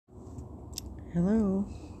Hello,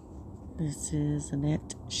 this is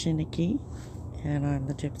Annette Shinicki, and I'm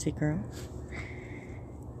the Gypsy Girl.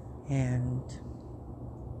 And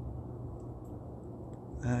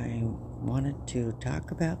I wanted to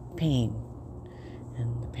talk about pain,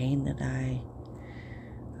 and the pain that I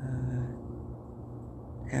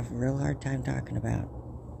have a real hard time talking about.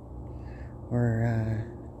 Or,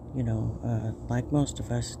 like most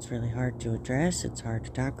of us, it's really hard to address, it's hard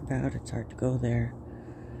to talk about, it's hard to go there.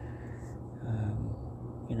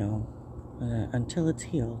 Until it's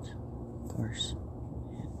healed, of course.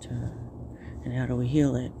 And how do we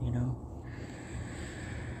heal it,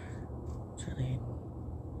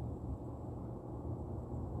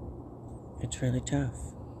 It's really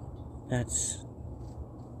tough. That's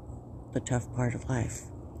the tough part of life,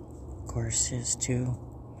 of course, is to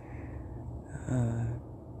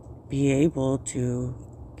be able to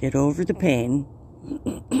get over the pain,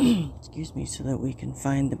 excuse me, so that we can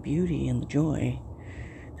find the beauty and the joy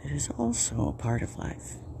that is also a part of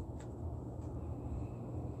life.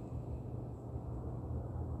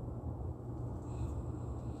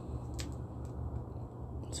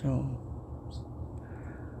 So,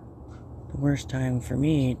 the worst time for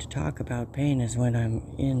me to talk about pain is when I'm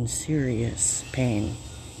in serious pain.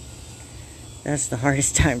 That's the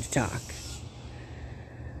hardest time to talk.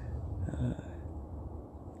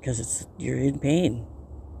 Because you're in pain.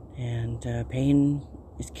 And pain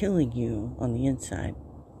is killing you on the inside.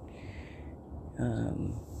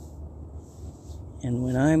 And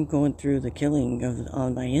when I'm going through the killing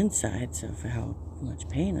on my insides of how much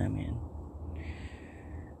pain I'm in,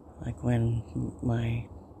 like when my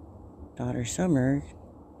daughter Summer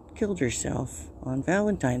killed herself on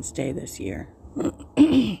Valentine's Day this year.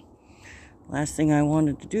 Last thing I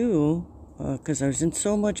wanted to do, because I was in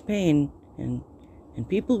so much pain, and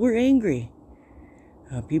people were angry.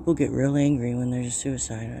 People get real angry when there's a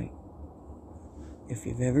suicide. If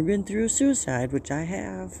you've ever been through a suicide, which I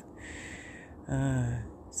have,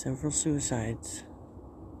 several suicides,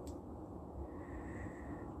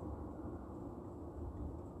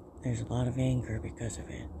 there's a lot of anger because of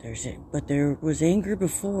it. But there was anger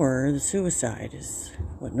before the suicide. Is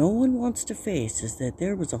what no one wants to face, is that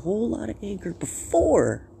there was a whole lot of anger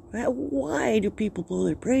before. Why do people blow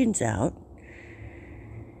their brains out?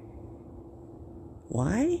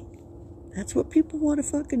 Why? That's what people want to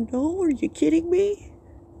fucking know? Are you kidding me?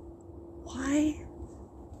 Why?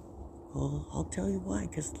 Well, I'll tell you why.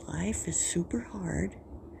 Because life is super hard.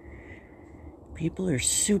 People are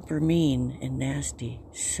super mean and nasty.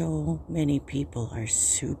 So many people are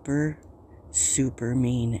super, super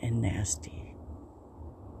mean and nasty.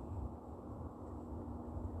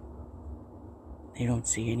 They don't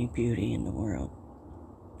see any beauty in the world.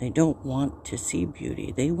 They don't want to see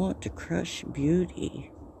beauty. They want to crush beauty.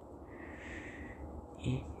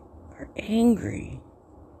 They are angry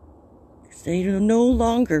because they no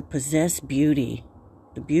longer possess beauty.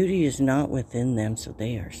 The beauty is not within them, so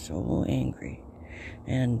they are so angry.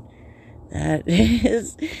 And that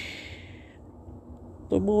is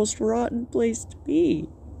the most rotten place to be.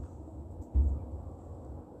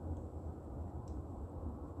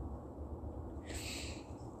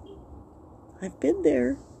 I've been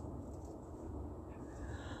there.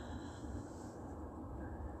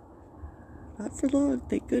 Not for long,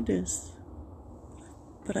 thank goodness.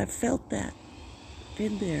 But I've felt that.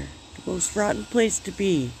 Been there. The most rotten place to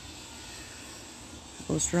be.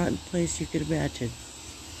 The most rotten place you could imagine.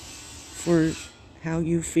 For how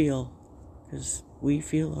you feel. Because we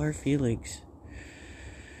feel our feelings.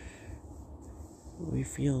 We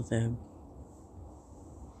feel them.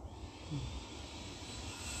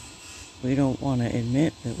 We don't want to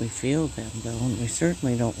admit that we feel them, though, and we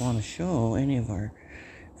certainly don't want to show any of our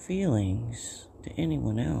feelings to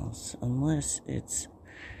anyone else, unless it's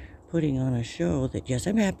putting on a show that, yes,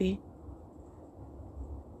 I'm happy,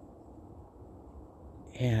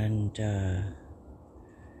 and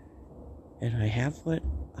I have what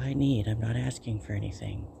I need. I'm not asking for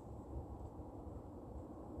anything.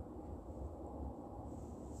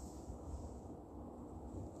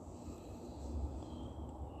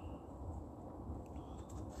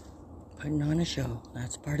 Putting on a show,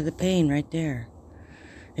 that's part of the pain right there.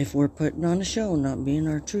 If we're putting on a show, not being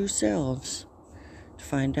our true selves, to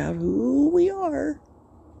find out who we are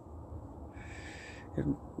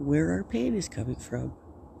and where our pain is coming from.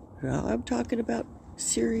 Now, I'm talking about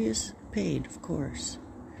serious pain, of course.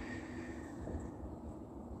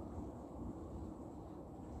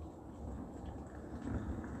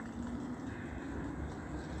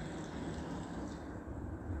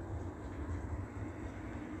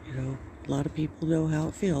 A lot of people know how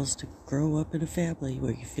it feels to grow up in a family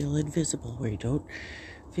where you feel invisible, where you don't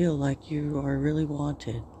feel like you are really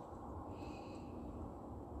wanted.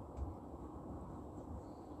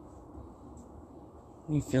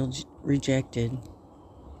 You feel rejected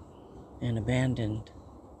and abandoned.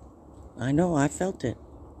 I know, I felt it.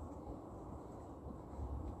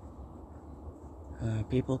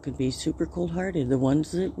 People can be super cold-hearted, the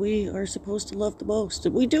ones that we are supposed to love the most,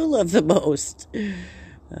 that we do love the most.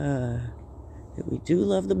 That we do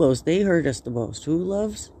love the most. They hurt us the most. Who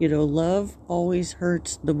loves? Love always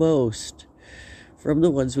hurts the most from the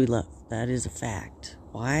ones we love. That is a fact.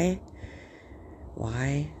 Why?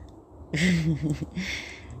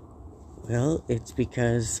 Well, it's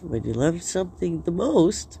because when you love something the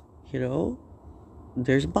most,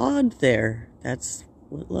 there's a bond there. That's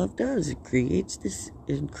what love does. It creates this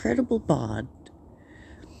incredible bond.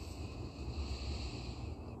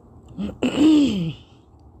 A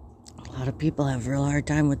lot of people have a real hard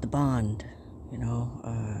time with the bond,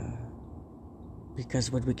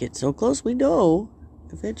 because when we get so close, we know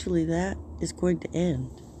eventually that is going to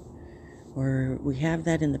end. Or we have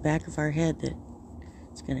that in the back of our head that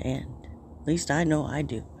it's going to end. At least I know I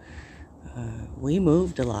do. We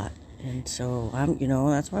moved a lot. And so,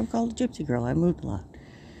 that's why I'm called a gypsy girl. I moved a lot.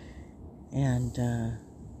 And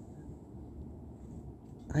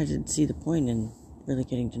I didn't see the point in really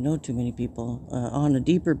getting to know too many people on a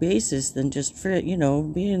deeper basis than just,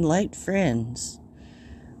 being light friends.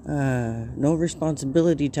 No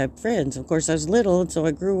responsibility type friends. Of course, I was little, and so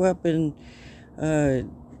I grew up in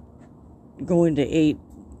going to 8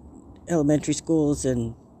 elementary schools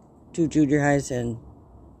and 2 junior highs and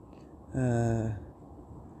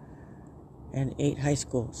 8 high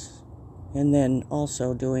schools. And then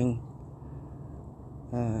also doing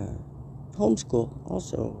homeschool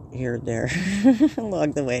also here and there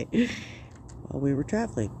along the way while we were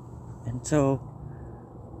traveling. And so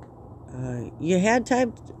you had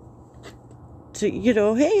time to,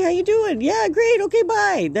 hey, how you doing? Yeah, great, okay,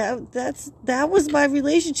 bye. That was my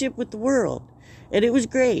relationship with the world. And it was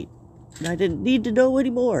great. And I didn't need to know any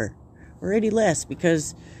more or any less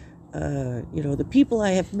because, the people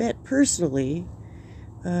I have met personally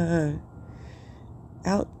out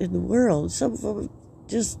in the world, some of them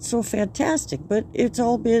just so fantastic, but it's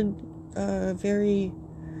all been very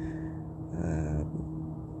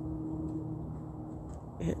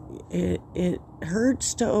it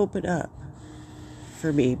hurts to open up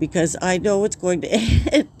for me because I know it's going to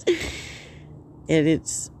end.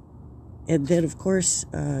 And then of course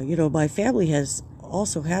my family has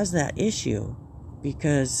that issue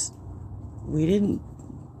because we didn't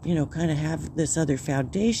kind of have this other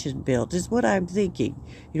foundation built is what I'm thinking.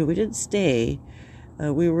 We didn't stay.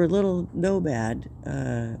 We were a little nomad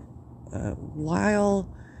while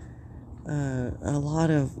a lot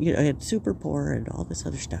of, and super poor and all this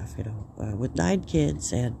other stuff, with 9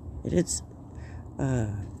 kids. And it's,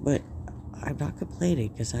 but I'm not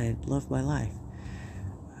complaining because I love my life.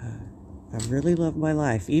 I really love my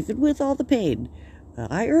life, even with all the pain.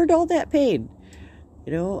 I earned all that pain.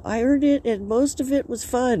 I earned it, and most of it was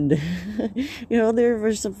fun. There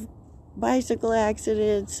were some bicycle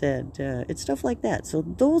accidents and stuff like that. So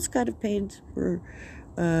those kind of pains were,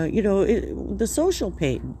 the social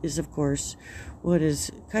pain is, of course, what has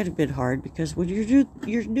kind of been hard because when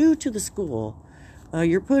you're new to the school,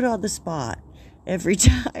 you're put on the spot every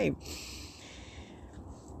time,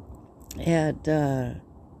 and I,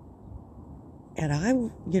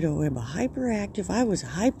 am a hyperactive. I was a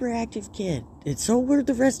hyperactive kid, and so were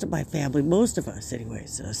the rest of my family. Most of us,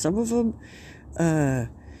 anyways. Some of them,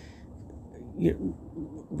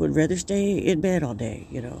 would rather stay in bed all day,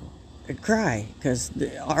 and cry because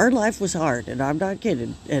our life was hard, and I'm not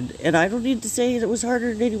kidding. And I don't need to say it was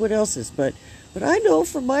harder than anyone else's, but I know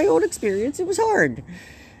from my own experience it was hard,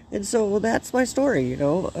 and so that's my story.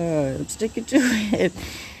 I'm sticking to it,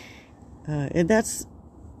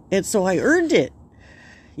 and so I earned it.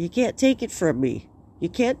 You can't take it from me. You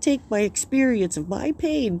can't take my experience of my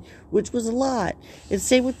pain, which was a lot, and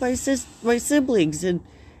same with my siblings, and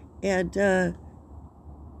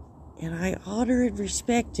I honor and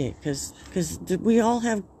respect it because we all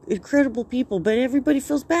have incredible people, but everybody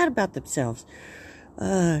feels bad about themselves,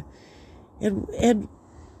 and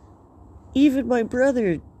even my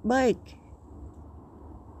brother Mike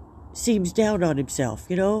seems down on himself,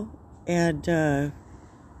 and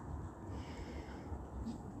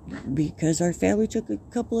because our family took a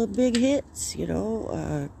couple of big hits,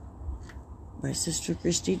 my sister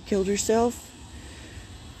Christine killed herself.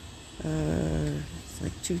 It's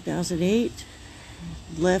like 2008.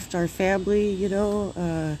 Left our family,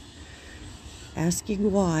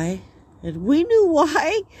 asking why. And we knew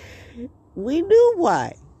why. We knew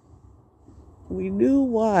why.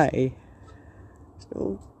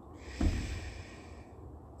 no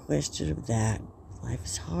question of that. Life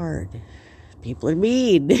is hard. People are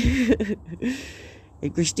mean.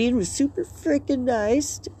 And Christine was super freaking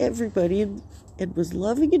nice to everybody and was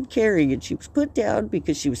loving and caring, and she was put down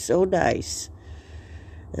because she was so nice.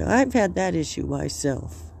 Now, I've had that issue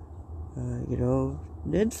myself.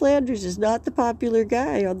 Ned Flanders is not the popular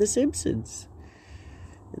guy on The Simpsons.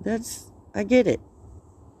 I get it.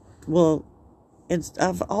 Well, and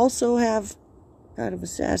I've also have kind of a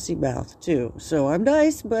sassy mouth too. So I'm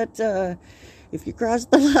nice, but if you cross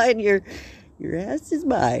the line, your ass is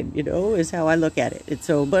mine, is how I look at it. And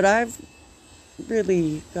so, but I've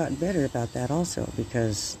really gotten better about that also,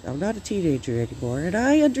 because I'm not a teenager anymore, and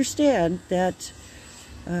I understand that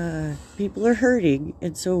people are hurting,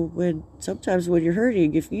 and so sometimes when you're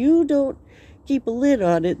hurting, if you don't keep a lid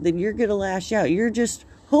on it, then you're gonna lash out. You're just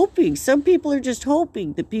hoping. Some people are just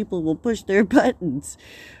hoping that people will push their buttons.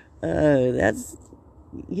 That's,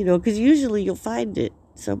 because usually you'll find it.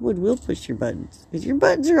 Someone will push your buttons, because your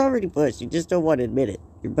buttons are already pushed. You just don't want to admit it.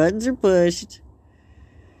 Your buttons are pushed.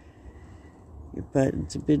 Your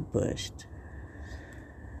buttons have been pushed.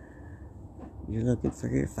 You're looking for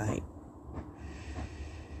your fight.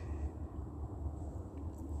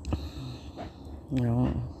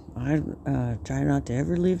 I try not to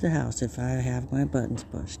ever leave the house if I have my buttons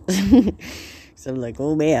pushed. So I'm like,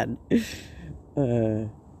 oh man,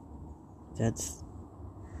 that's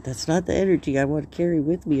not the energy I want to carry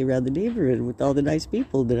with me around the neighborhood with all the nice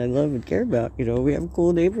people that I love and care about. We have a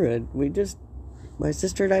cool neighborhood. My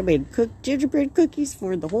sister and I made gingerbread cookies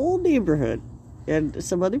for the whole neighborhood and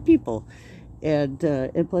some other people, and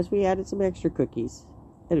plus we added some extra cookies,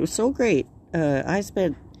 and it was so great.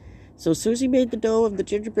 So Susie made the dough of the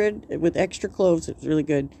gingerbread with extra cloves. It was really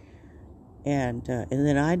good. And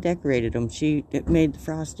then I decorated them. She made the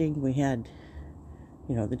frosting. We had,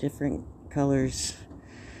 the different colors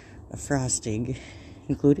of frosting,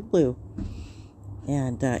 including blue.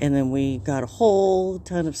 And then we got a whole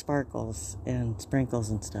ton of sparkles and sprinkles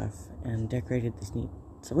and stuff and decorated this neat.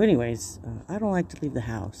 So anyways, I don't like to leave the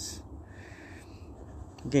house.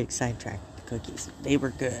 I'm getting sidetracked with the cookies. They were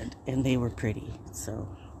good and they were pretty. So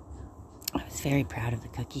I was very proud of the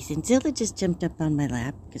cookies. And Zilla just jumped up on my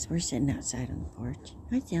lap because we're sitting outside on the porch.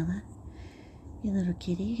 Hi, Zilla. You little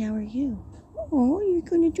kitty, how are you? Oh, you're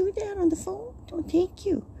going to do that on the phone? Oh, thank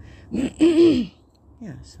you.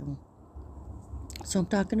 Yeah, so I'm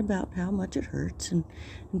talking about how much it hurts and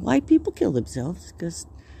why people kill themselves, because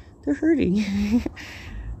they're hurting.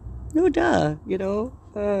 No duh,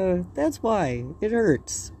 that's why it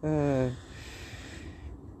hurts.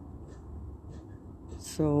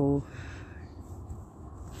 So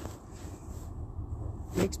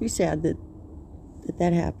makes me sad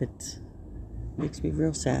that happens. Makes me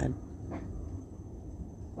real sad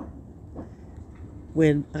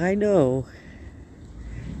when I know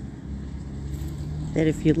that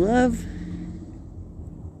if you love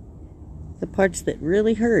the parts that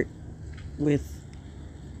really hurt with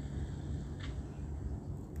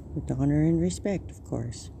honor and respect, of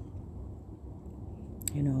course,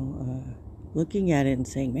 looking at it and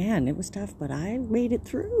saying, man, it was tough, but I made it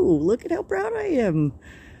through. Look at how proud I am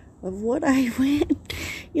of what I went.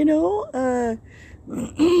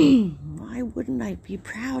 Why wouldn't I be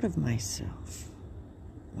proud of myself?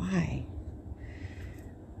 Why?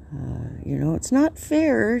 It's not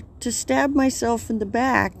fair to stab myself in the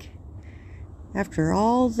back after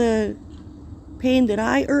all the pain that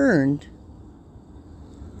I earned,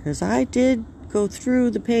 because I did go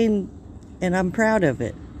through the pain and I'm proud of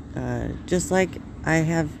it. Just like I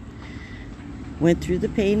have went through the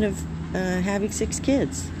pain of having 6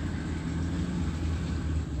 kids.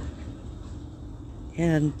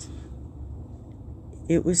 And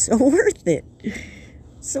it was so worth it.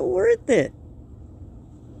 So worth it.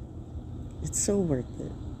 It's so worth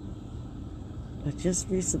it. I just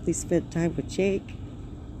recently spent time with Jake,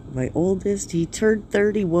 my oldest. He turned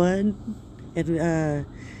 31. And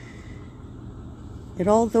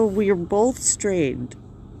although we are both strained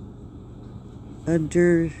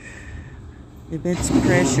under immense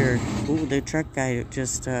pressure, the truck guy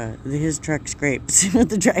just, his truck scraped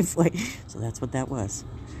the driveway. So that's what that was.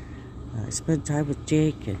 I spent time with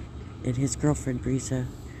Jake and his girlfriend, Brisa,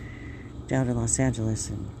 down in Los Angeles.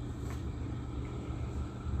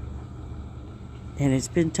 And it's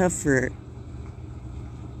been tough for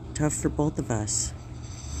both of us,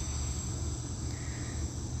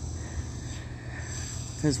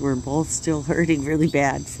 because we're both still hurting really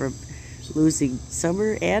bad from losing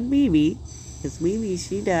Summer and Mimi, because Mimi,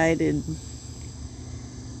 she died in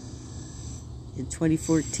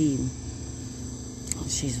 2014.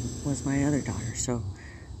 She was my other daughter, so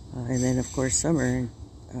And then, of course, Summer.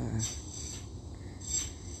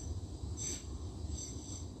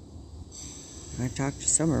 I talk to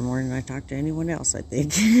Summer more than I talk to anyone else, I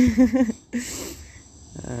think.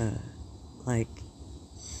 Like,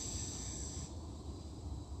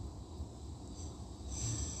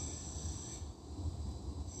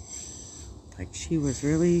 she was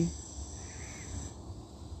really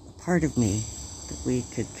a part of me, that we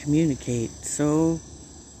could communicate so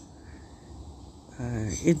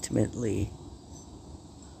intimately.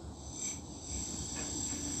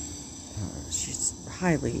 She's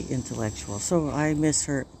highly intellectual, so I miss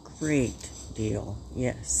her a great deal.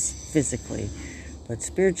 Yes, physically, but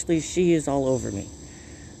spiritually, she is all over me.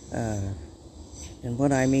 And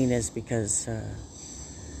what I mean is because,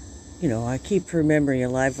 I keep her memory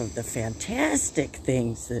alive of the fantastic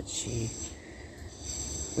things that she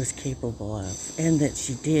was capable of, and that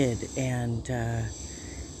she did, and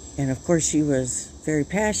of course she was very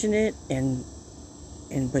passionate,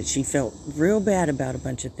 but she felt real bad about a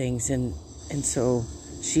bunch of things, and so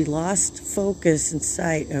she lost focus and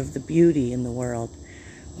sight of the beauty in the world,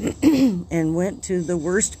 and went to the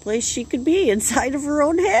worst place she could be, inside of her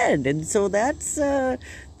own head. And so that's the,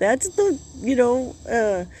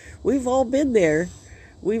 we've all been there.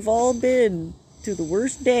 We've all been to the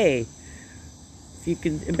worst day. If you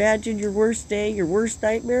can imagine your worst day, your worst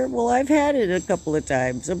nightmare, well, I've had it a couple of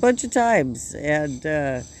times, a bunch of times, and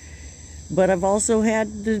but I've also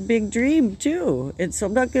had the big dream too, and so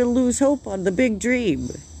I'm not going to lose hope on the big dream.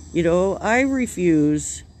 I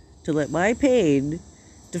refuse to let my pain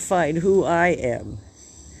define who I am,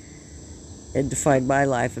 and define my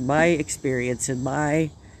life and my experience and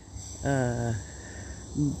my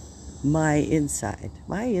inside.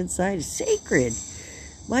 My inside is sacred.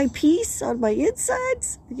 My peace on my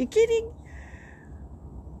insides? Are you kidding?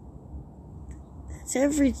 That's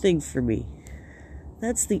everything for me.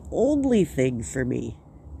 That's the only thing for me.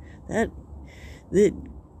 That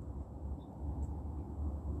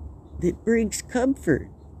brings comfort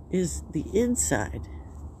is the inside.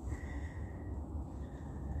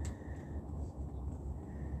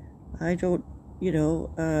 I don't,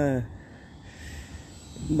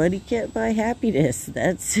 money can't buy happiness.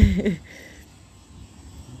 That's, it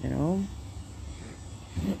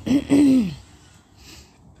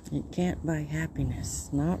can't buy happiness.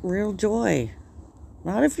 Not real joy.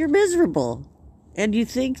 Not if you're miserable. And you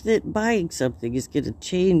think that buying something is going to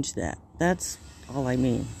change that. That's all I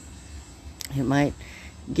mean. It might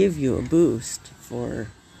give you a boost for,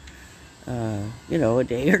 a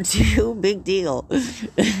day or two. Big deal.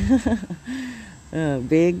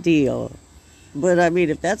 Big deal. But I mean,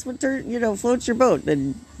 if that's what floats your boat,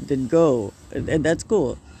 then go, and that's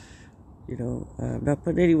cool. I'm not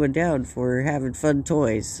putting anyone down for having fun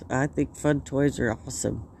toys. I think fun toys are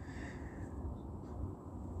awesome.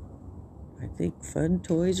 But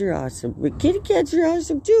kitty cats are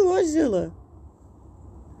awesome too, huh, Zilla?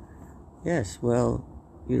 Yes, well,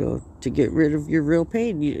 to get rid of your real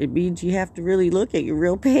pain, it means you have to really look at your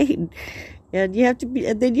real pain, and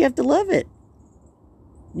then you have to love it.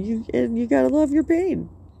 You gotta love your pain,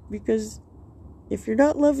 because if you're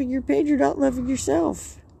not loving your pain, you're not loving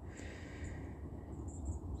yourself.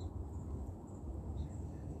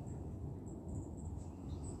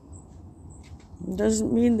 It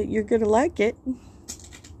doesn't mean that you're gonna like it.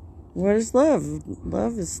 What is love?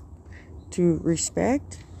 Love is to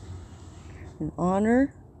respect and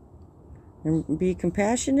honor and be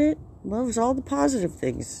compassionate. Love is all the positive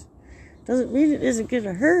things. Doesn't mean it isn't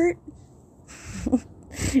gonna hurt.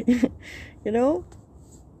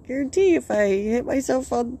 Guarantee if I hit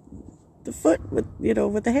myself on the foot with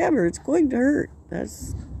the hammer, it's going to hurt.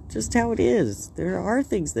 That's just how it is. There are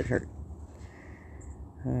things that hurt.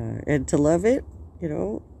 And to love it,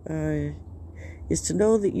 is to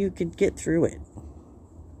know that you can get through it.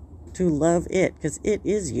 To love it, because it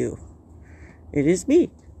is you. It is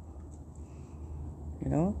me.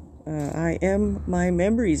 I am my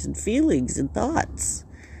memories and feelings and thoughts.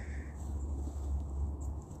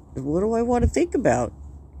 And what do I want to think about?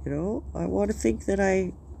 I want to think that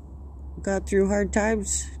I got through hard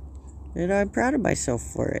times, and I'm proud of myself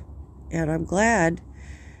for it. And I'm glad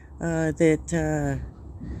that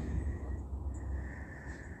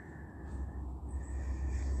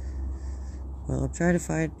I'm trying to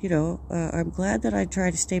find, I'm glad that I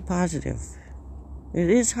try to stay positive. It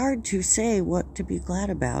is hard to say what to be glad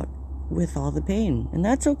about with all the pain, and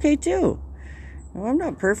that's okay too. I'm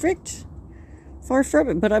not perfect. Far from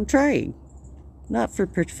it, but I'm trying. Not for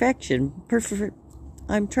perfection.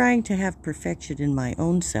 I'm trying to have perfection in my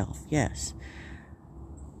own self, yes.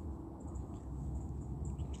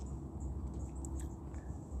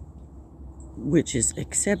 which is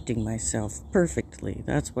accepting myself perfectly.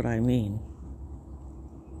 That's what I mean.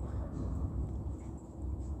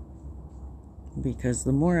 Because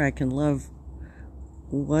the more I can love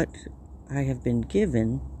what I have been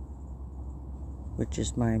given, which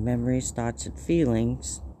is my memories, thoughts, and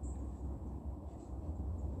feelings,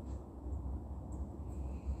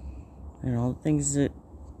 and all the things that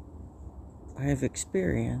I have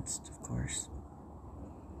experienced, of course.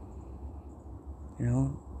 You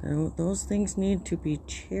know, those things need to be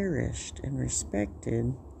cherished and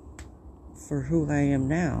respected for who I am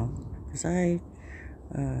now. Because I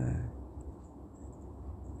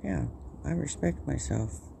respect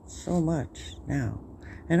myself so much now.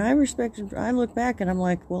 And I look back and I'm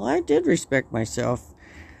like, well, I did respect myself.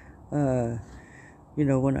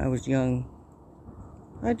 When I was young,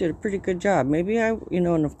 I did a pretty good job. Maybe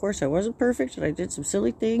and of course I wasn't perfect, and I did some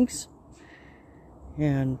silly things.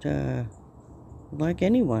 And, like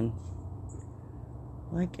anyone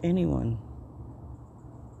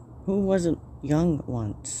who wasn't young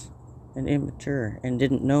once and immature and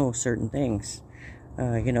didn't know certain things.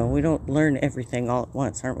 We don't learn everything all at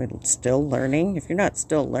once. Aren't we still learning? If you're not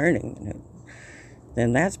still learning,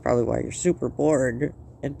 then that's probably why you're super bored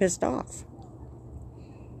and pissed off.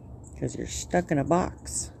 Because you're stuck in a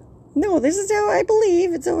box. No, this is how I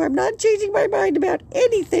believe, and so I'm not changing my mind about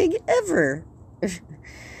anything ever.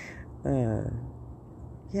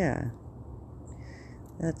 Yeah.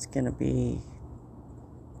 That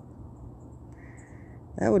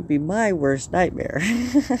would be my worst nightmare.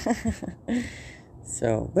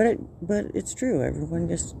 So, but it's true. Everyone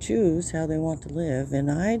gets to choose how they want to live, and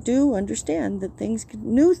I do understand that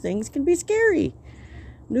new things can be scary.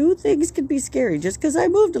 New things can be scary. Just because I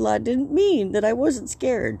moved a lot didn't mean that I wasn't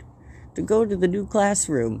scared to go to the new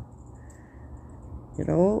classroom.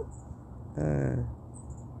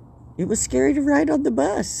 It was scary to ride on the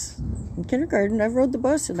bus. In kindergarten, I rode the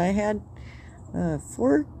bus, and I had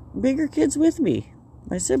 4 bigger kids with me,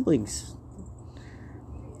 my siblings.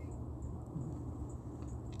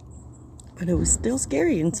 But it was still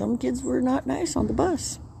scary, and some kids were not nice on the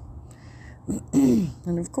bus.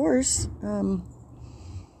 And of course,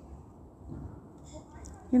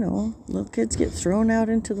 little kids get thrown out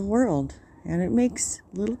into the world, and it makes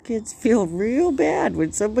little kids feel real bad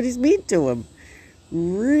when somebody's mean to them.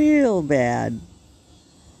 Real bad.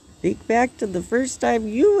 Think back to the first time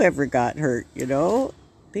you ever got hurt,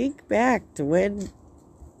 Think back to when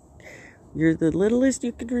you're the littlest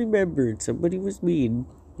you can remember and somebody was mean.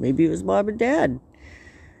 Maybe it was mom and dad.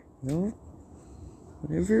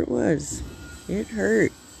 Whatever it was. It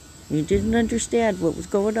hurt. You didn't understand what was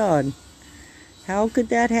going on. How could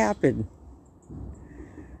that happen?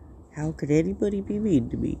 How could anybody be mean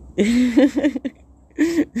to me?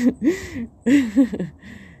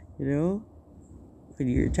 When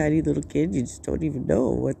you're a tiny little kid, you just don't even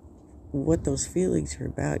know what those feelings are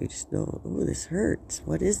about. You just know, oh, this hurts.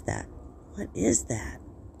 What is that? What is that?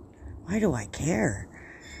 Why do I care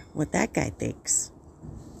what that guy thinks?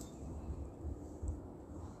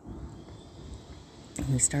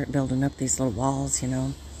 And we start building up these little walls,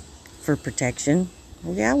 for protection.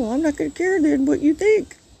 Well, yeah, I'm not going to care then what you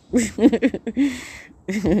think.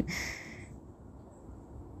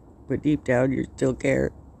 But deep down, you still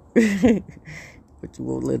care. But you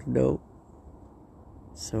won't let them know.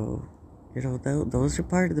 So, those are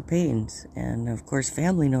part of the pains. And, of course,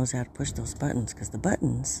 family knows how to push those buttons, because the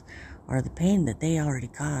buttons are the pain that they already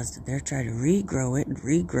caused. They're trying to regrow it and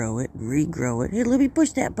regrow it and regrow it. Hey, let me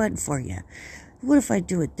push that button for you. What if I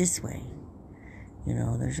do it this way?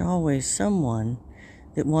 There's always someone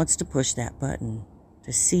that wants to push that button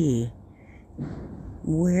to see,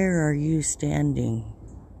 where are you standing?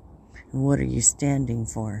 And what are you standing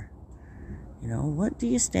for? What do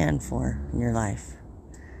you stand for in your life?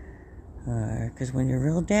 Because when you're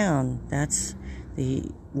real down, that's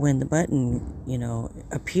when the button,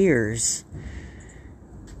 appears.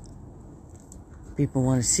 People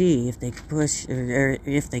want to see if they can push, or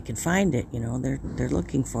if they can find it. They're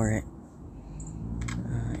looking for it.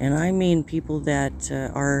 And I mean people that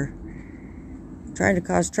are trying to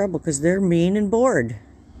cause trouble because they're mean and bored.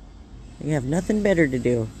 They have nothing better to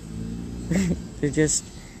do. They're just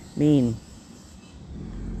mean.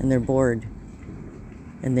 And they're bored.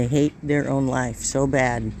 And they hate their own life so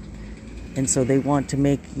bad. And so they want to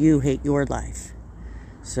make you hate your life.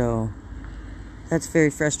 So that's very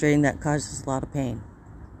frustrating. That causes a lot of pain.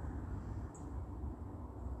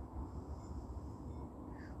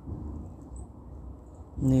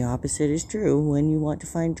 And the opposite is true when you want to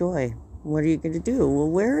find joy. What are you going to do? Well,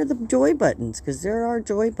 where are the joy buttons? Because there are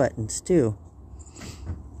joy buttons too.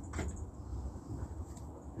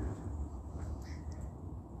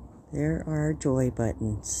 There are joy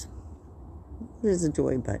buttons. What is a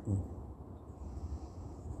joy button?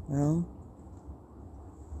 Well,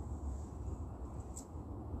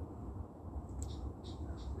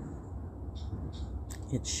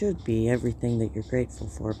 it should be everything that you're grateful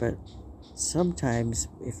for, but sometimes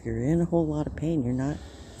if you're in a whole lot of pain, you're not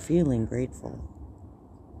feeling grateful.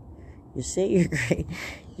 You say you're great.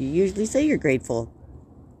 You usually say you're grateful,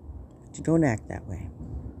 but you don't act that way.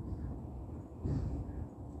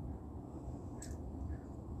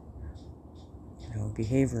 You know,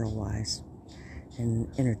 behavioral wise and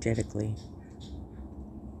energetically.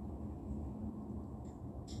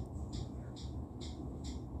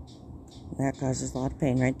 That causes a lot of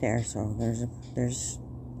pain right there. So there's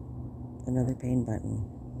another pain button.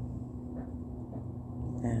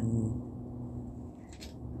 And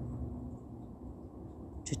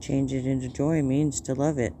to change it into joy means to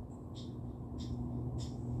love it.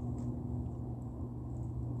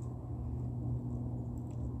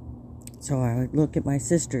 So I would look at my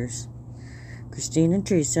sisters, Christine and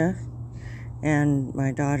Teresa, and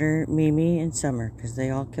my daughter Mimi and Summer, because they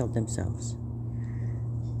all killed themselves.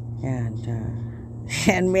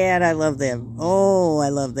 And man, I love them. Oh, I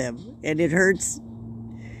love them. And it hurts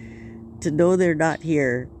to know they're not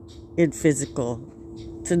here in physical,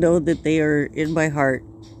 to know that they are in my heart,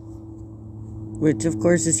 which of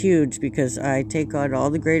course is huge because I take on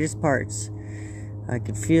all the greatest parts. I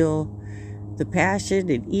can feel the passion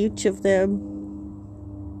in each of them,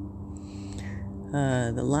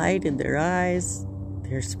 the light in their eyes,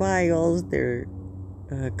 their smiles, their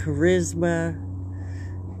charisma.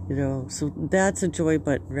 You know, so that's a joy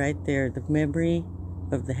button right there. The memory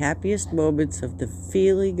of the happiest moments, of the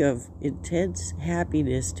feeling of intense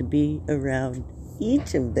happiness to be around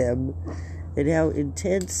each of them, and how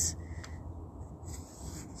intense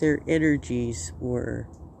their energies were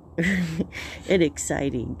and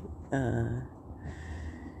exciting.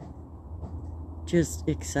 Just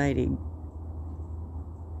exciting.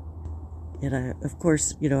 And I, of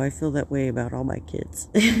course, you know, I feel that way about all my kids.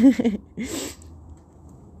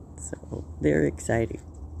 So they're exciting.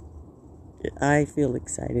 I feel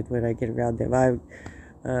excited when I get around them. I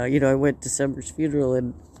went to Summer's funeral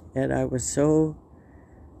and I was so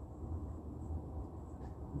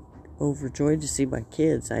overjoyed to see my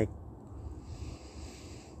kids. I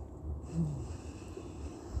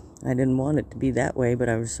didn't want it to be that way, but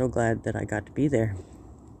I was so glad that I got to be there.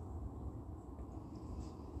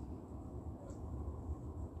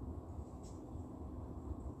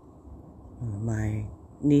 My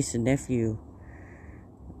niece and nephew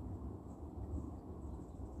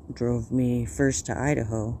drove me first to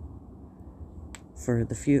Idaho for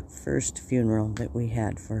the first funeral that we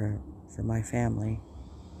had for my family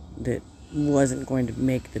that wasn't going to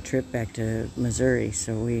make the trip back to Missouri,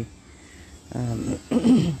 so we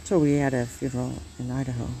had a funeral in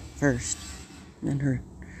Idaho first, and then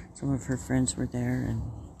some of her friends were there,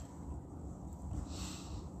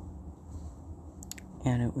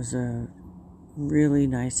 and it was a really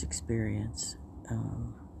nice experience.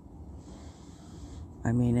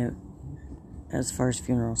 As far as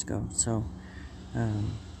funerals go. So,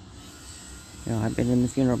 I've been in the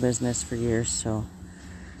funeral business for years. So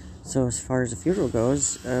as far as the funeral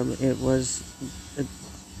goes, it was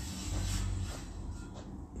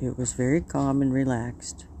very calm and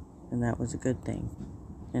relaxed, and that was a good thing.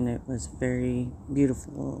 And it was very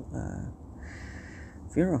beautiful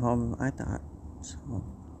funeral home, I thought. So.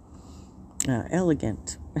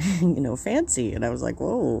 Elegant, fancy. And I was like,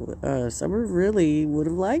 whoa, Summer really would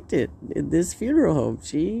have liked it in this funeral home.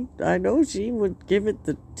 I know she would give it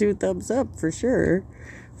the 2 thumbs up for sure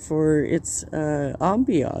for its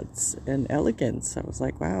ambiance and elegance. I was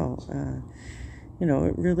like, wow,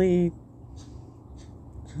 it really,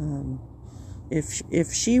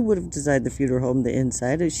 if she would have designed the funeral home, the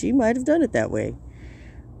inside, she might have done it that way.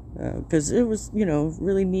 Because it was,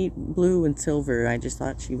 really neat blue and silver. I just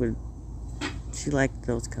thought she liked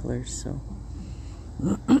those colors, so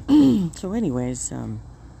anyways, I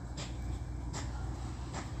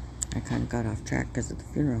kind of got off track because of the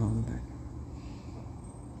funeral home,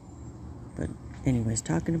 but anyways,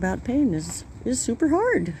 talking about pain is super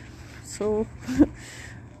hard. So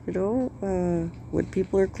when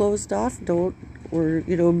people are closed off, or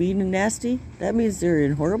mean and nasty, that means they're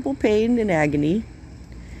in horrible pain and agony.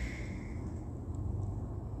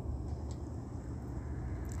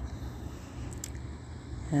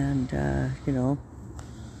 And,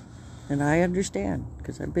 and I understand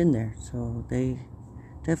because I've been there. So they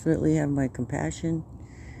definitely have my compassion,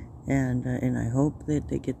 and I hope that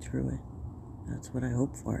they get through it. That's what I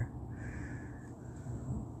hope for.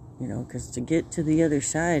 because to get to the other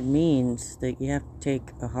side means that you have to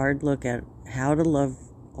take a hard look at how to love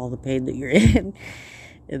all the pain that you're in.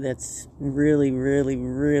 And that's really, really,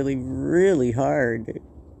 really, really hard.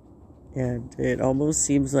 And it almost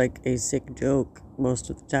seems like a sick joke most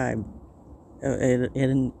of the time.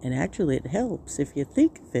 And actually it helps if you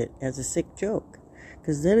think of it as a sick joke,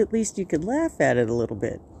 because then at least you can laugh at it a little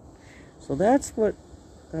bit. So that's what,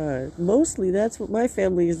 mostly that's what my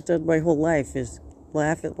family has done my whole life, is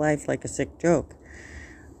laugh at life like a sick joke.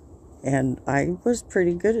 And I was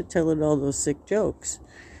pretty good at telling all those sick jokes.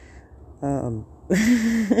 But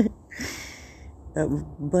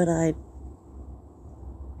I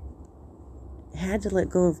had to let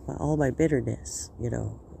go of all my bitterness,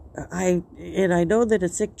 I know that a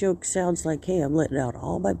sick joke sounds like, hey, I'm letting out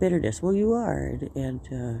all my bitterness. Well, you are.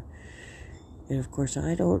 And of course,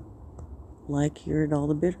 I don't like hearing all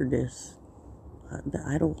the bitterness.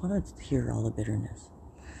 I don't want to hear all the bitterness.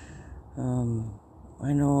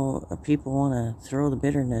 I know people want to throw the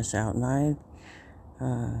bitterness out, and I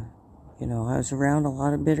was around a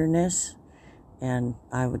lot of bitterness, and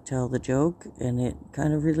I would tell the joke, and it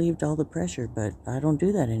kind of relieved all the pressure, but I don't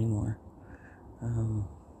do that anymore.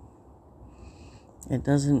 It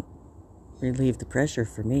doesn't relieve the pressure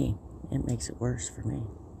for me. It makes it worse for me.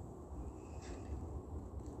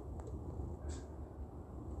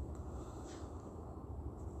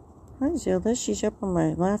 Hi, Zilda. She's up on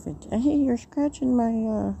my laughing. Hey, you're scratching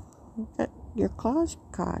my, your claws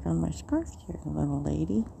caught on my scarf here, little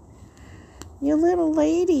lady. You little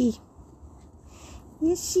lady.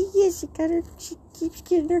 Yes, she is. She keeps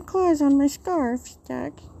getting her claws on my scarf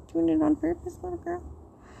stuck. Doing it on purpose, little girl.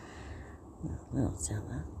 Little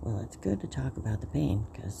Zilda. Well, it's good to talk about the pain,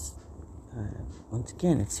 because, once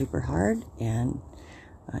again, it's super hard, and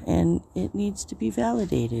it needs to be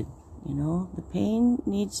validated. The pain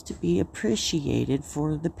needs to be appreciated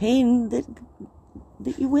for the pain that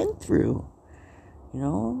you went through.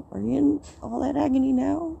 Are you in all that agony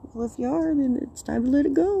now? Well, if you are, then it's time to let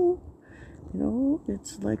it go.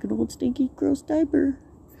 It's like an old stinky gross diaper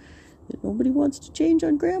that nobody wants to change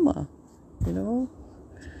on grandma.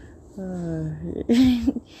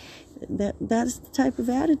 That's the type of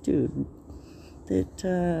attitude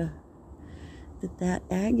that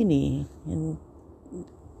agony and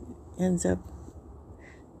ends up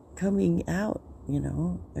coming out,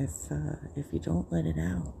 if you don't let it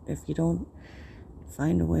out, if you don't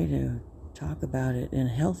find a way to talk about it in a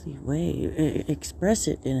healthy way, express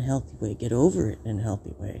it in a healthy way, get over it in a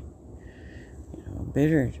healthy way.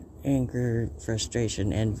 Bitter, anger,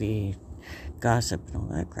 frustration, envy, gossip, and all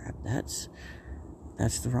that crap, that's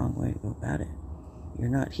the wrong way to go about it. You're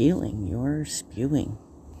not healing, you're spewing.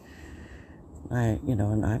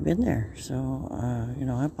 And I've been there, so, I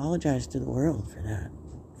apologize to the world for that,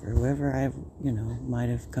 for whoever I, might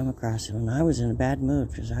have come across it when I was in a bad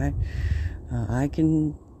mood, because I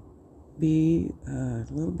can be a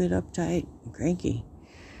little bit uptight and cranky,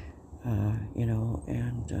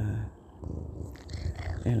 and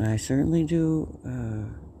I certainly do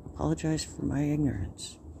apologize for my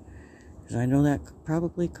ignorance, because I know that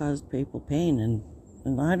probably caused people pain, and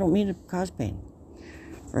I don't mean to cause pain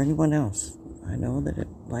for anyone else. I know that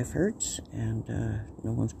life hurts, and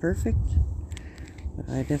no one's perfect, but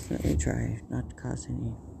I definitely try not to cause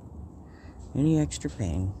any extra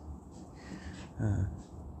pain.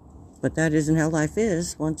 But that isn't how life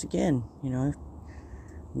is. Once again,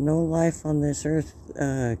 no life on this earth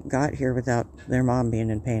got here without their mom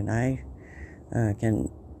being in pain. I can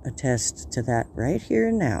attest to that right here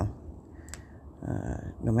and now.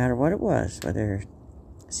 No matter what it was, whether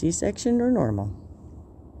C-section or normal.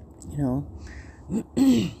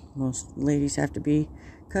 Most ladies have to be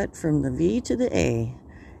cut from the V to the A,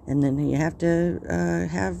 and then you have to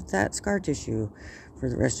have that scar tissue for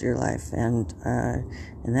the rest of your life, and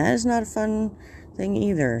that is not a fun thing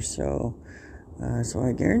either. So I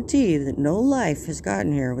guarantee that no life has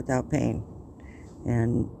gotten here without pain,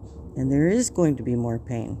 and there is going to be more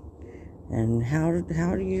pain. And how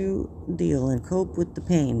do you deal and cope with the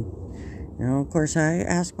pain? Of course, I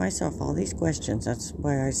ask myself all these questions. That's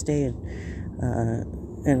why I stay in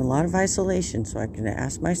a lot of isolation, so I can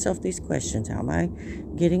ask myself these questions. How am I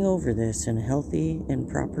getting over this in a healthy and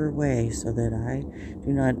proper way, so that I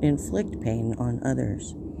do not inflict pain on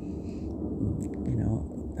others?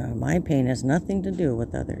 My pain has nothing to do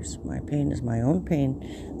with others. My pain is my own pain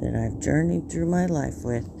that I've journeyed through my life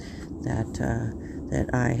with, that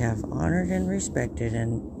I have honored and respected,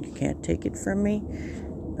 and you can't take it from me.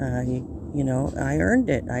 I earned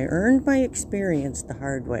it. I earned my experience the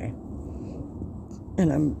hard way,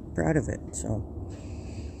 and I'm proud of it. So,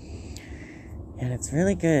 And it's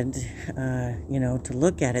really good, to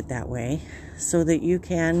look at it that way so that you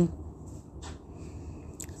can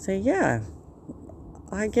say, yeah,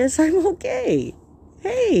 I guess I'm okay.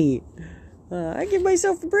 Hey, I give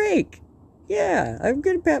myself a break. Yeah, I'm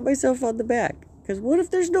going to pat myself on the back. Because what if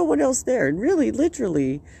there's no one else there? And really,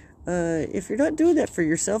 literally, if you're not doing that for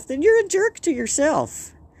yourself, then you're a jerk to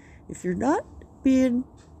yourself. If you're not being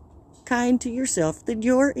kind to yourself, then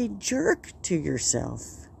you're a jerk to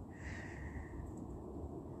yourself.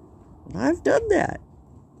 I've done that.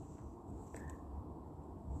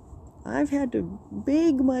 I've had to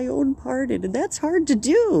beg my own pardon, and that's hard to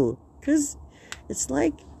do, because it's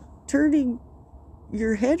like turning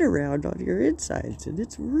your head around on your insides, and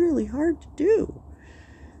it's really hard to do,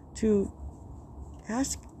 to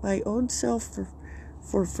ask my own self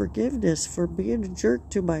for forgiveness for being a jerk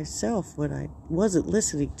to myself when I wasn't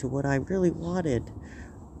listening to what I really wanted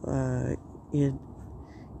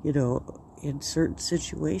in certain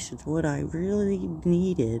situations, what I really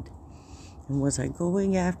needed. And was I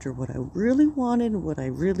going after what I really wanted, what I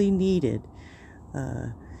really needed?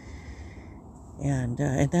 And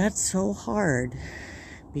that's so hard,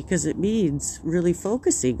 because it means really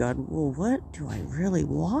focusing on, well, what do I really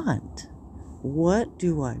want? What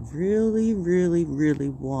do I really, really, really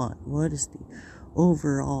want? What is the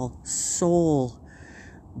overall soul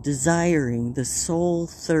desiring, the soul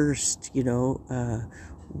thirst,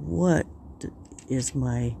 what is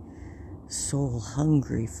my soul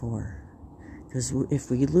hungry for? Because if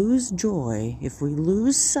we lose joy, if we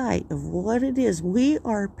lose sight of what it is we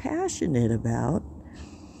are passionate about,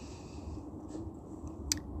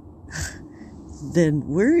 then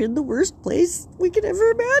we're in the worst place we could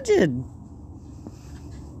ever imagine.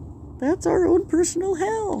 That's our own personal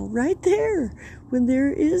hell right there, when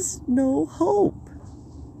there is no hope.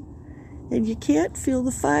 And you can't feel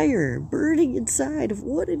the fire burning inside of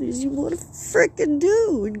what it is you want to frickin'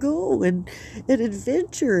 do and go and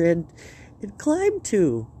adventure and climb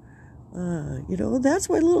to. That's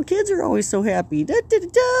why little kids are always so happy. Da, da, da,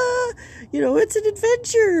 da. It's an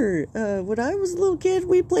adventure. When I was a little kid,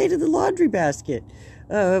 we played in the laundry basket.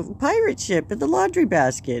 Pirate ship in the laundry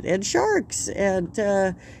basket, and sharks, and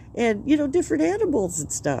different animals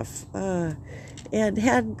and stuff. And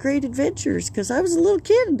had great adventures, because I was a little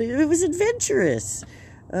kid. It was adventurous.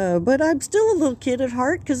 But I'm still a little kid at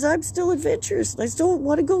heart, because I'm still adventurous. And I still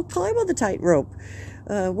want to go climb on the tightrope,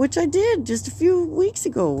 which I did just a few weeks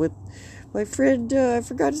ago with my friend. I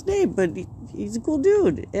forgot his name, but he's a cool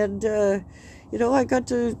dude. And, I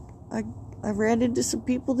ran into some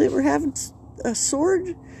people that were having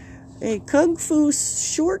a kung fu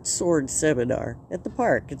short sword seminar at the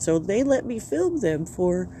park. And so they let me film them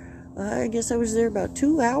for, I guess I was there about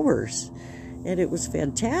 2 hours, and it was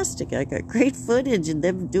fantastic. I got great footage of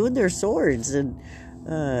them doing their swords, and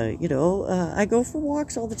I go for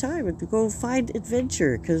walks all the time and to go find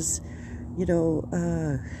adventure, because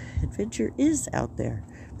adventure is out there.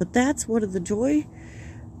 But that's one of the joy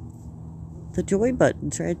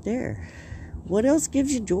buttons right there. What else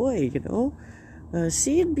gives you joy?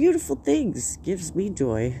 Seeing beautiful things gives me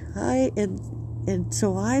joy. And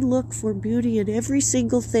so I look for beauty in every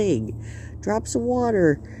single thing. Drops of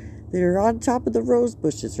water that are on top of the rose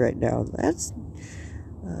bushes right now. That's,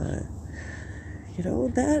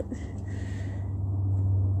 that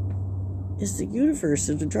is the universe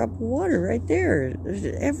of a drop of water right there.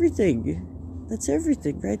 Everything. That's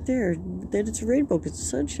everything right there. Then it's a rainbow because the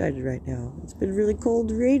sun's shining right now. It's been really cold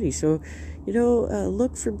and rainy. So,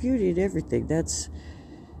 look for beauty in everything. That's,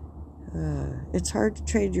 it's hard to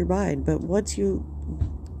train your mind, but once you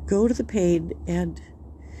go to the pain and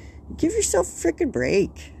give yourself a frickin'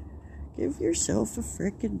 break. Give yourself a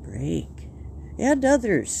frickin' break. And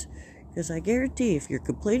others. Because I guarantee if you're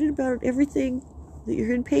complaining about everything that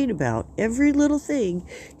you're in pain about, every little thing,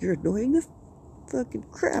 you're annoying the fucking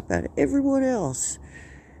crap out of everyone else.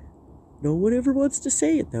 No one ever wants to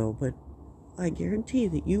say it though, but I guarantee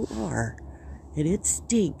that you are. And it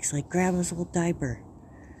stinks like grandma's old diaper.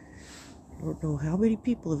 I don't know how many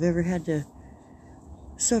people have ever had to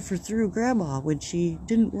suffer through grandma when she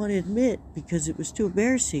didn't want to admit because it was too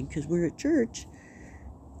embarrassing because we're at church.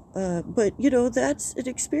 But, that's an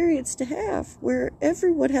experience to have where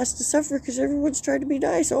everyone has to suffer because everyone's trying to be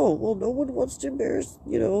nice. Oh, well, no one wants to embarrass,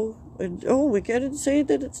 and, we can't say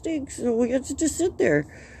that it stinks, so we have to just sit there.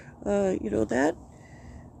 That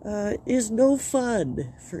is no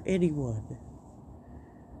fun for anyone.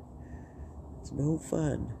 It's no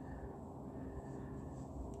fun.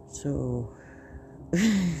 So,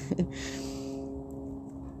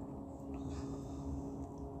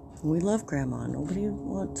 we love grandma. Nobody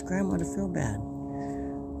wants grandma to feel bad.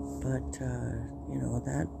 But,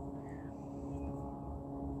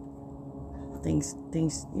 things,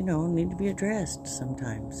 need to be addressed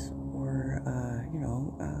sometimes, or,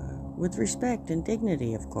 with respect and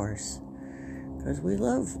dignity, of course, because we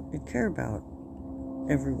love and care about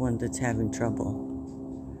everyone that's having trouble,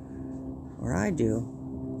 or I do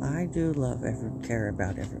love and care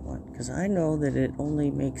about everyone, because I know that it only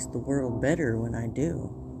makes the world better when I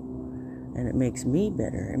do, and it makes me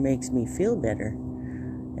better, it makes me feel better,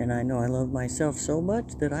 and I know I love myself so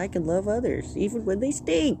much that I can love others, even when they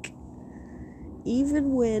stink.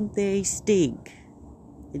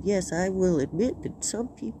 And yes, I will admit that some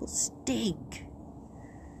people stink.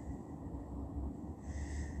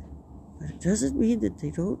 But it doesn't mean that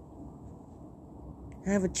they don't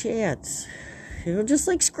have a chance. Just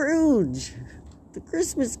like Scrooge. The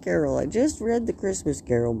Christmas Carol. I just read the Christmas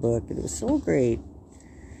Carol book, and it was so great.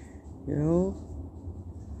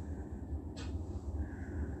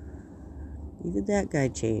 Even that guy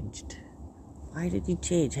changed. Why did he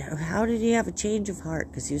change? How did he have a change of heart?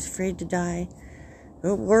 Because he was afraid to die?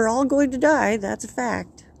 Well, we're all going to die. That's a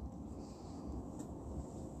fact.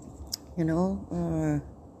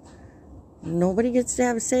 Nobody gets to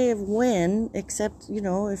have a say of when, except,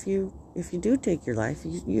 if you do take your life,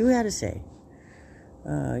 you had a say.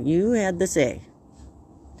 You had the say.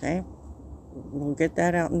 Okay? We'll get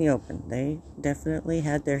that out in the open. They definitely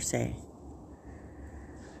had their say.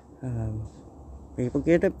 People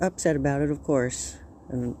get upset about it, of course,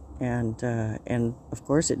 and of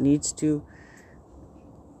course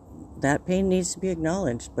that pain needs to be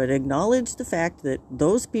acknowledged, but acknowledge the fact that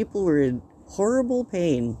those people were in horrible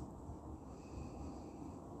pain.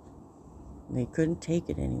 They couldn't take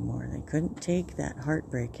it anymore. They couldn't take that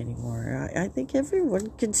heartbreak anymore. I think everyone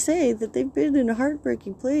can say that they've been in a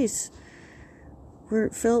heartbreaking place where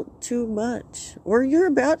it felt too much, or you're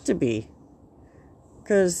about to be,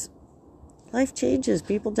 because life changes,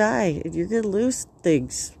 people die, and you're going to lose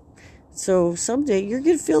things. So someday you're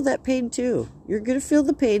going to feel that pain too. You're going to feel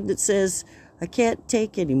the pain that says, I can't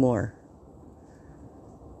take anymore.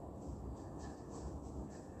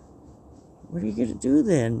 What are you going to do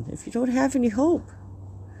then if you don't have any hope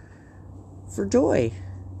for joy?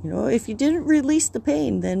 If you didn't release the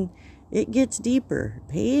pain, then it gets deeper.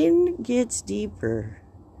 Pain gets deeper.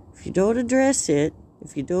 If you don't address it,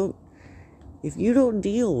 if you don't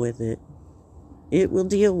deal with it, it will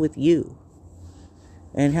deal with you.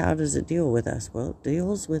 And how does it deal with us? Well, it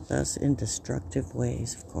deals with us in destructive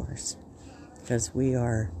ways, of course, because we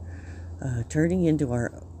are turning into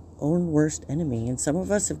our own worst enemy. And some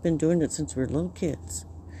of us have been doing it since we were little kids,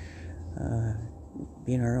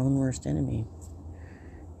 being our own worst enemy,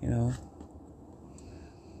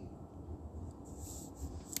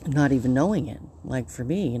 not even knowing it. Like for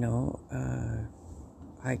me,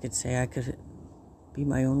 I could say I could be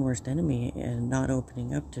my own worst enemy and not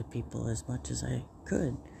opening up to people as much as I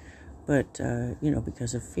could, but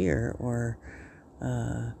because of fear, or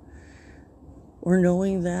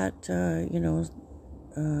knowing that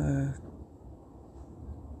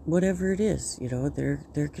whatever it is,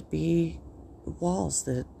 there could be walls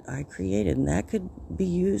that I created, and that could be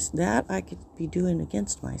used, that I could be doing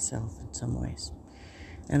against myself in some ways,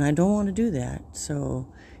 and I don't want to do that. So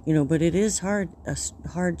but it is a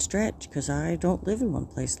hard stretch, because I don't live in one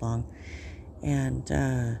place long, and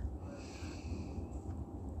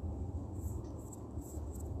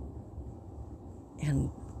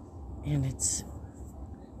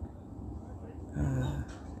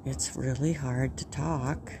it's really hard to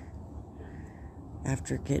talk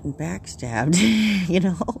after getting backstabbed,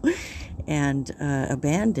 and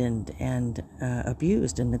abandoned, and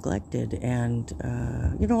abused and neglected, and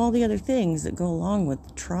all the other things that go along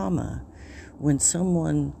with trauma. When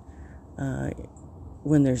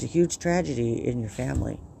when there's a huge tragedy in your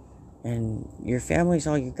family, and your family's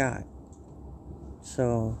all you got,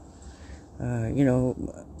 so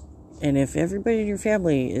and if everybody in your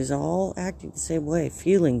family is all acting the same way,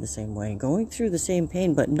 feeling the same way, going through the same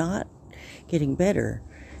pain, but not getting better,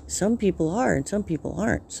 some people are and some people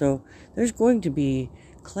aren't. So there's going to be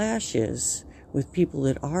clashes with people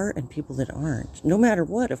that are and people that aren't, no matter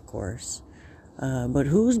what, of course. But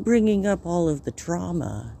who's bringing up all of the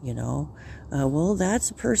trauma, well, that's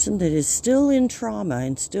a person that is still in trauma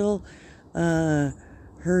and still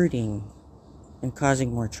hurting and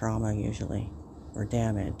causing more trauma, usually, or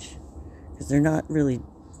damage, because they're not really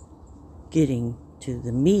getting to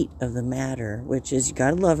the meat of the matter, which is you got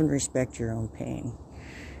to love and respect your own pain.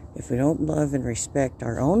 If we don't love and respect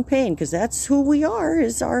our own pain, because that's who we are,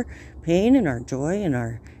 is our pain and our joy and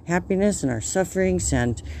our happiness and our sufferings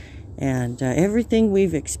and everything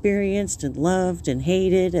we've experienced and loved and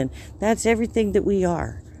hated, and that's everything that we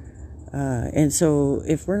are. And so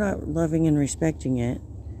if we're not loving and respecting it,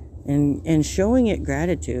 and showing it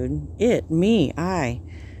gratitude,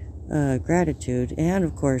 gratitude, and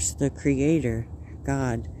of course the Creator,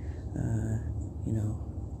 God,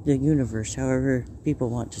 the universe, however people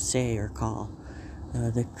want to say or call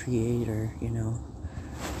the Creator,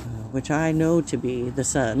 which I know to be the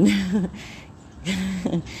sun.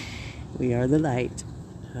 We are the light.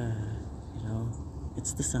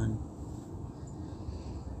 It's the sun.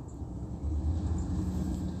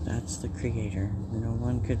 That's the Creator. No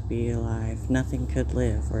one could be alive. Nothing could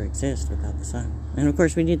live or exist without the sun. And of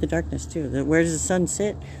course, we need the darkness too. Where does the sun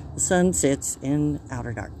sit? The sun sits in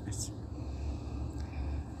outer darkness.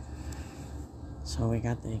 So we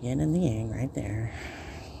got the yin and the yang right there.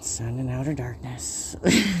 Sun and outer darkness.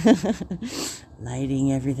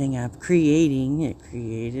 Lighting everything up. Creating. It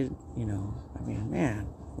created, man.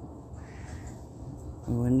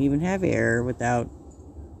 We wouldn't even have air without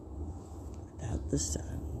the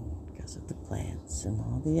sun, because of the plants and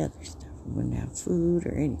all the other stuff. We wouldn't have food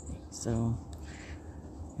or anything. So,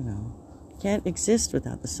 can't exist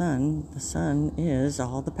without the sun. The sun is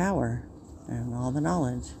all the power and all the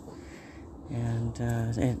knowledge. And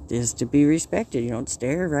it is to be respected. You don't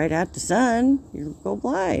stare right at the sun, you'll go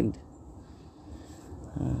blind.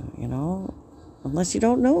 Unless you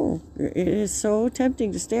don't know. It is so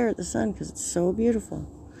tempting to stare at the sun because it's so beautiful.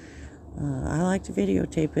 I like to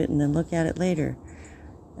videotape it and then look at it later.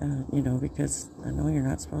 Because I know you're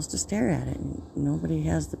not supposed to stare at it. Nobody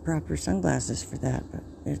has the proper sunglasses for that, but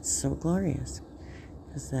it's so glorious.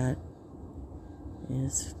 Because that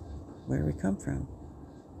is where we come from.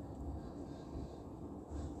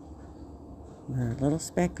 We're a little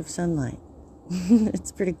speck of sunlight.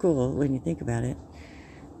 It's pretty cool when you think about it.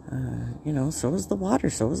 So is the water,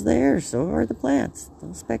 so is the air, so are the plants.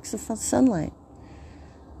 Those specks of sunlight.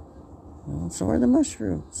 So are the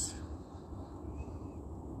mushrooms.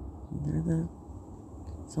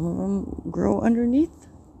 Some of them grow underneath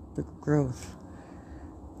the growth.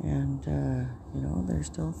 And, they're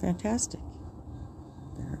still fantastic.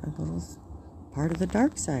 They're a little part of the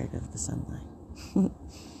dark side of the sunlight.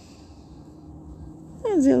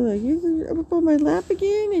 Zilla, you're up on my lap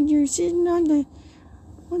again and you're sitting on the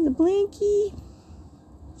blankie.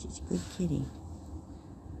 She's a good kitty.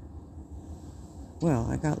 Well,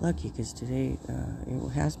 I got lucky because today it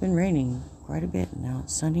has been raining quite a bit. Now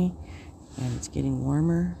it's sunny and it's getting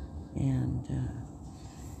warmer, and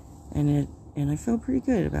I feel pretty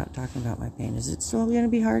good about talking about my pain. Is it still going to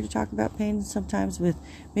be hard to talk about pain sometimes with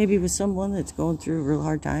someone that's going through a real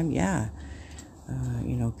hard time? Yeah.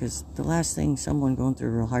 Because the last thing someone going through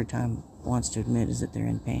a real hard time wants to admit is that they're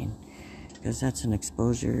in pain, because that's an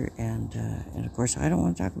exposure, and of course I don't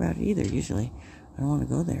want to talk about it either. Usually, I don't want to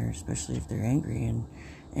go there, especially if they're angry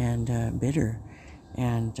and bitter,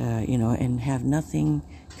 and and have nothing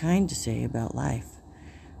kind to say about life.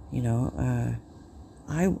 I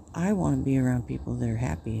want to be around people that are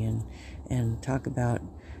happy and talk about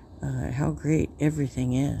how great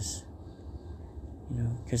everything is.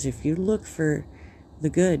 Because if you look for the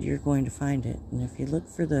good, you're going to find it. And if you look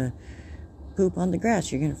for the poop on the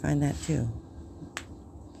grass, you're going to find that too.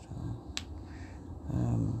 So,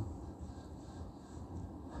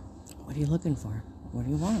 what are you looking for? What do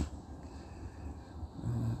you want?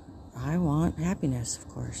 I want happiness, of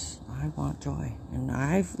course. I want joy. And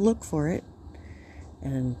I look for it.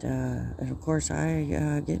 And of course, I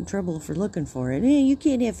get in trouble for looking for it. Hey, you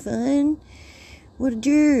can't have fun. What a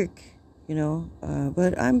jerk.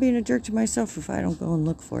 But I'm being a jerk to myself if I don't go and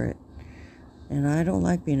look for it. And I don't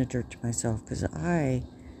like being a jerk to myself because I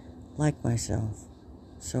like myself.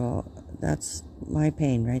 So that's my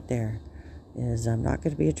pain right there, is I'm not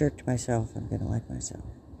going to be a jerk to myself. I'm going to like myself.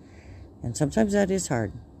 And sometimes that is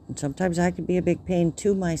hard. And sometimes I can be a big pain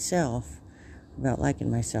to myself about liking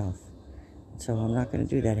myself. So I'm not going to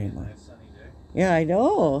do that anymore. Yeah, I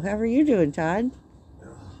know. How are you doing, Todd?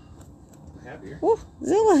 Happier. Oh,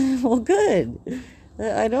 Zilla. Well, good.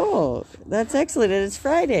 I know. That's excellent. And it's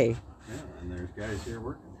Friday. Yeah, and there's guys here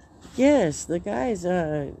working. Yes, the guys.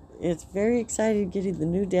 It's very exciting getting the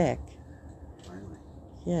new deck. Finally.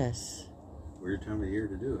 Yes. Weird time of year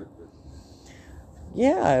to do it, but.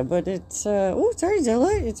 Yeah, but it's. Sorry,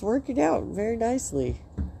 Zilla. It's working out very nicely.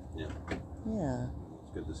 Yeah. Yeah.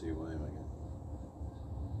 It's good to see William again.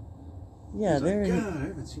 Yeah, he's they're. Like, God, I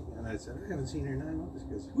haven't seen. And I said, I haven't seen her in 9 months. He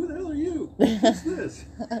goes, who the hell are you? What's this?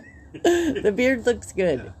 The beard looks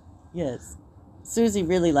good. Yeah. Yes. Susie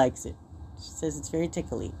really likes it. She says it's very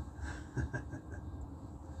tickly.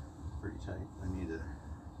 Pretty tight. I need to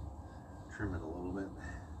trim it a little bit.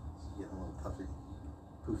 It's getting a little puffy,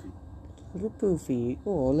 poofy. Little poofy.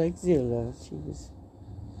 Oh, like Zilla. She was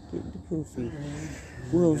Getting poofy.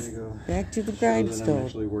 I'm Well, gonna go back to the show that I'm grindstone.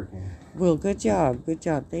 actually working. Well, good job. Good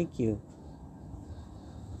job. Thank you.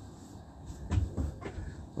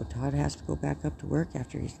 Well, Todd has to go back up to work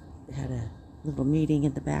after he's had a little meeting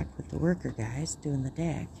in the back with the worker guys doing the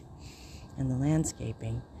deck and the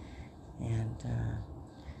landscaping. And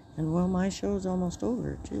well, my show's almost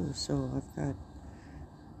over, too. So I've got...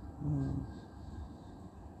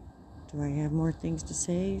 do I have more things to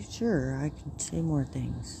say? Sure, I can say more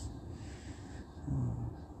things.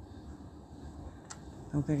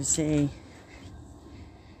 I'm going to say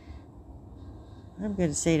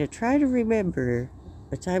to try to remember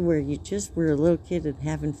a time where you just were a little kid and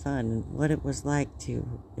having fun, and what it was like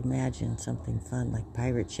to imagine something fun like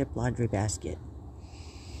pirate ship laundry basket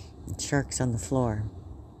and sharks on the floor.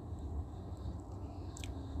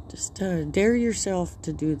 Just dare yourself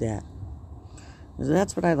to do that.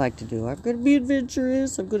 That's what I like to do. I'm going to be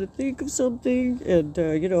adventurous. I'm going to think of something. And,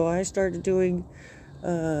 I started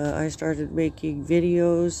making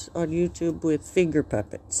videos on YouTube with finger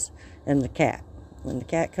puppets and the cat. When the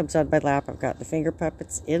cat comes on my lap, I've got the finger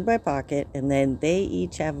puppets in my pocket, and then they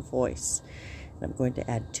each have a voice. And I'm going to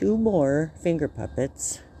add 2 more finger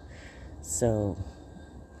puppets. So,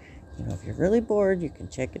 if you're really bored, you can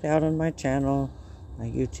check it out on my channel, my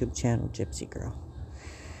YouTube channel, Gypsy Girl.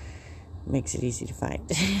 Makes it easy to find.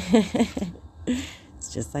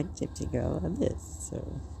 It's just like Gypsy Girl on this.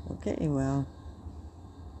 So, okay, well,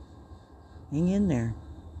 hang in there.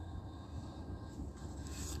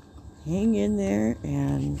 Hang in there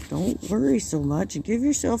and don't worry so much and give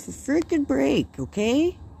yourself a freaking break,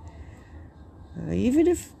 okay? Even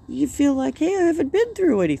if you feel like, hey, I haven't been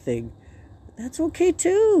through anything, that's okay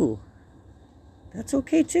too. That's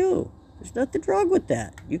okay too. There's nothing wrong with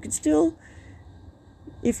that. You can still,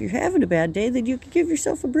 if you're having a bad day, then you can give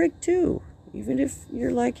yourself a break too. Even if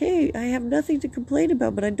you're like, hey, I have nothing to complain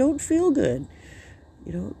about, but I don't feel good.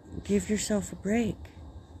 Give yourself a break.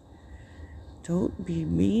 Don't be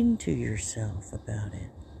mean to yourself about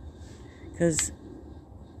it. Because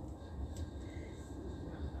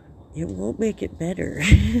it won't make it better.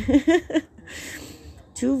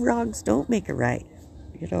 2 wrongs don't make a right,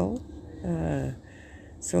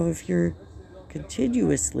 So if you're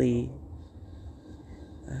continuously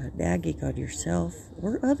nagging on yourself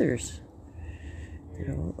or others,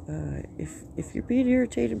 if you're being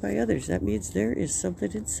irritated by others, that means there is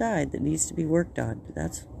something inside that needs to be worked on.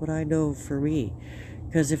 That's what I know for me.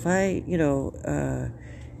 Because if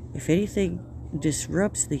if anything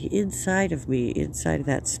disrupts the inside of me, inside of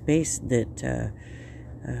that space that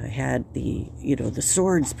had the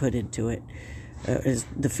swords put into it, is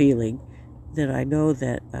the feeling, then I know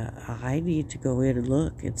that I need to go in and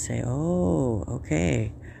look and say, oh,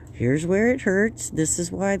 okay, here's where it hurts. This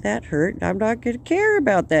is why that hurt. I'm not going to care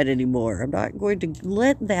about that anymore. I'm not going to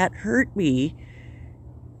let that hurt me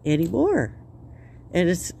anymore. And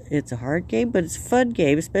it's a hard game, but it's a fun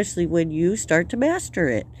game, especially when you start to master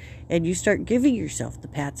it and you start giving yourself the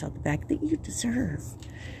pats on the back that you deserve.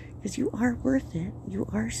 Because you are worth it. You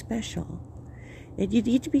are special. And you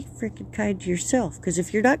need to be freaking kind to yourself. Because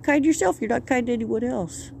if you're not kind to yourself, you're not kind to anyone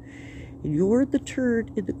else. And you're the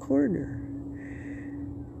turd in the corner.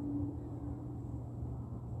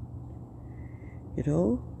 And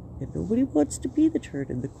nobody wants to be the turd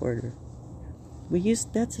in the corner.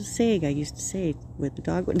 That's a saying I used to say when the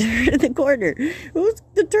dog went turd in the corner. Who's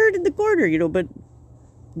the turd in the corner? But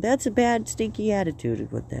that's a bad, stinky attitude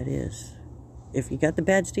is what that is. If you got the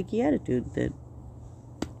bad, stinky attitude, then,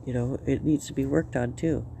 it needs to be worked on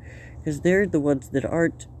too. Because they're the ones that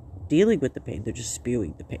aren't dealing with the pain. They're just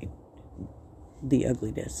spewing the pain, the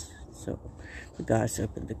ugliness. So, the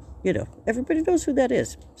gossip and everybody knows who that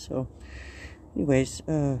is. So, anyways,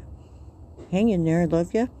 hang in there. I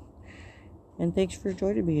love you. And thanks for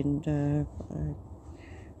joining me. And I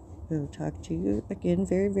will talk to you again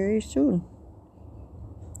very, very soon.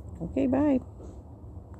 Okay, bye.